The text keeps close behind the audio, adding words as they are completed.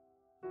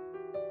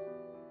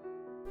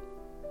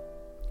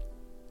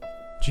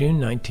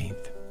June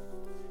 19th.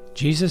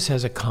 Jesus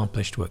has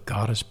accomplished what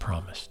God has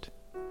promised.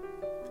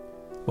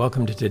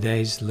 Welcome to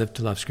today's Live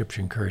to Love Scripture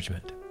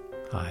Encouragement.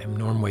 Hi, I'm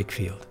Norm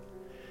Wakefield.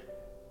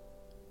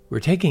 We're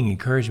taking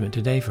encouragement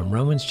today from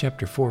Romans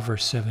chapter 4,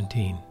 verse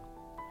 17,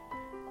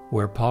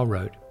 where Paul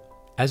wrote,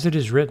 "As it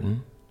is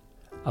written,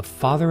 a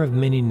father of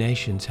many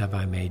nations have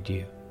I made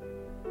you,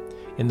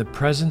 in the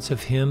presence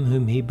of him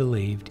whom he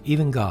believed,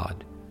 even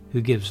God, who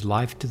gives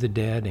life to the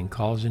dead and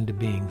calls into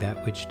being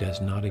that which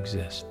does not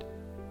exist."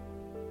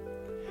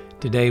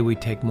 Today we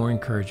take more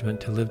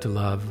encouragement to live to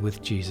love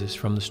with Jesus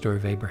from the story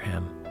of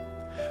Abraham.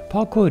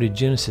 Paul quoted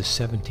Genesis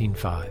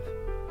 17:5,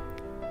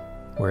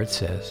 where it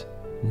says,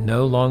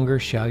 "No longer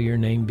shall your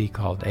name be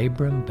called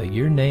Abram, but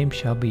your name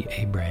shall be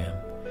Abraham,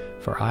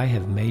 for I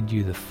have made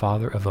you the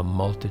father of a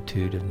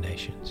multitude of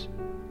nations."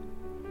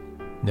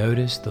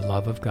 Notice the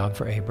love of God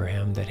for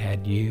Abraham that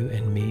had you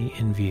and me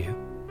in view.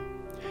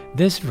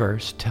 This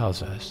verse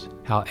tells us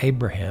how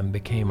Abraham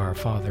became our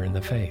father in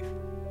the faith.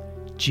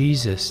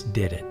 Jesus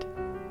did it.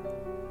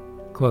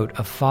 Quote,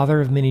 "A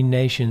father of many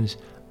nations,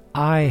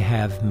 I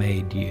have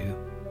made you,"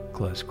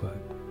 close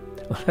quote.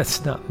 Well,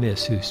 let's not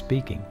miss who's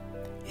speaking.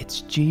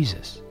 It's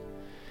Jesus.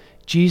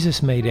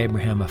 Jesus made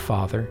Abraham a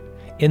father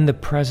in the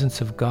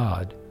presence of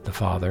God, the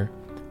Father,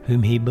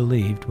 whom he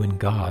believed when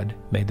God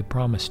made the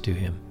promise to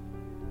him.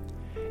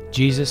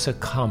 Jesus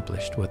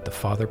accomplished what the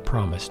Father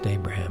promised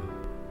Abraham.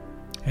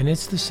 And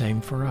it's the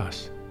same for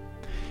us.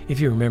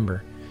 If you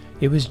remember,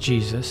 it was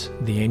Jesus,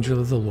 the angel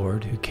of the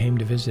Lord, who came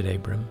to visit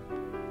Abram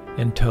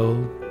and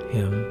told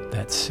him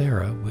that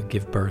Sarah would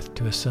give birth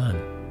to a son.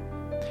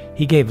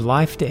 He gave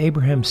life to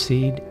Abraham's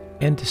seed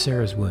and to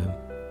Sarah's womb,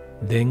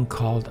 then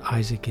called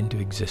Isaac into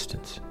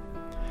existence.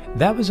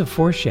 That was a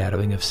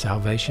foreshadowing of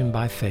salvation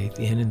by faith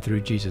in and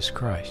through Jesus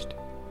Christ.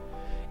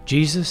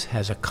 Jesus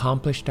has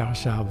accomplished our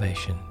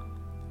salvation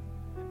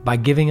by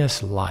giving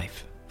us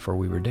life, for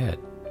we were dead,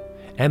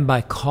 and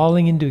by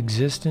calling into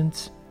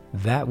existence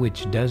that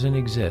which doesn't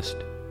exist,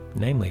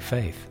 namely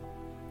faith.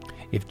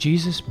 If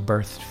Jesus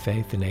birthed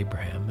faith in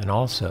Abraham and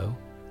also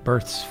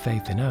births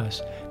faith in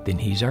us, then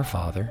he's our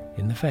Father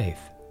in the faith.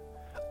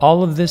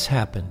 All of this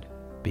happened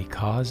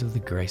because of the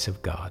grace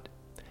of God.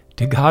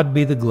 To God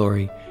be the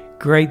glory,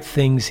 great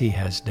things he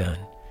has done.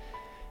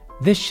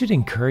 This should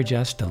encourage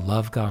us to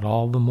love God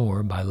all the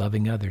more by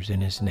loving others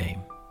in his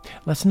name.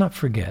 Let's not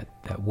forget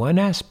that one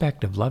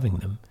aspect of loving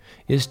them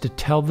is to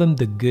tell them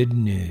the good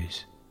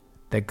news,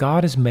 that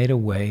God has made a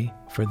way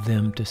for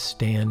them to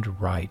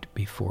stand right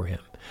before him,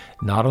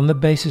 not on the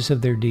basis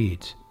of their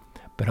deeds,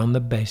 but on the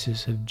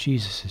basis of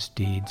Jesus'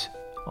 deeds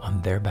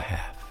on their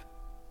behalf.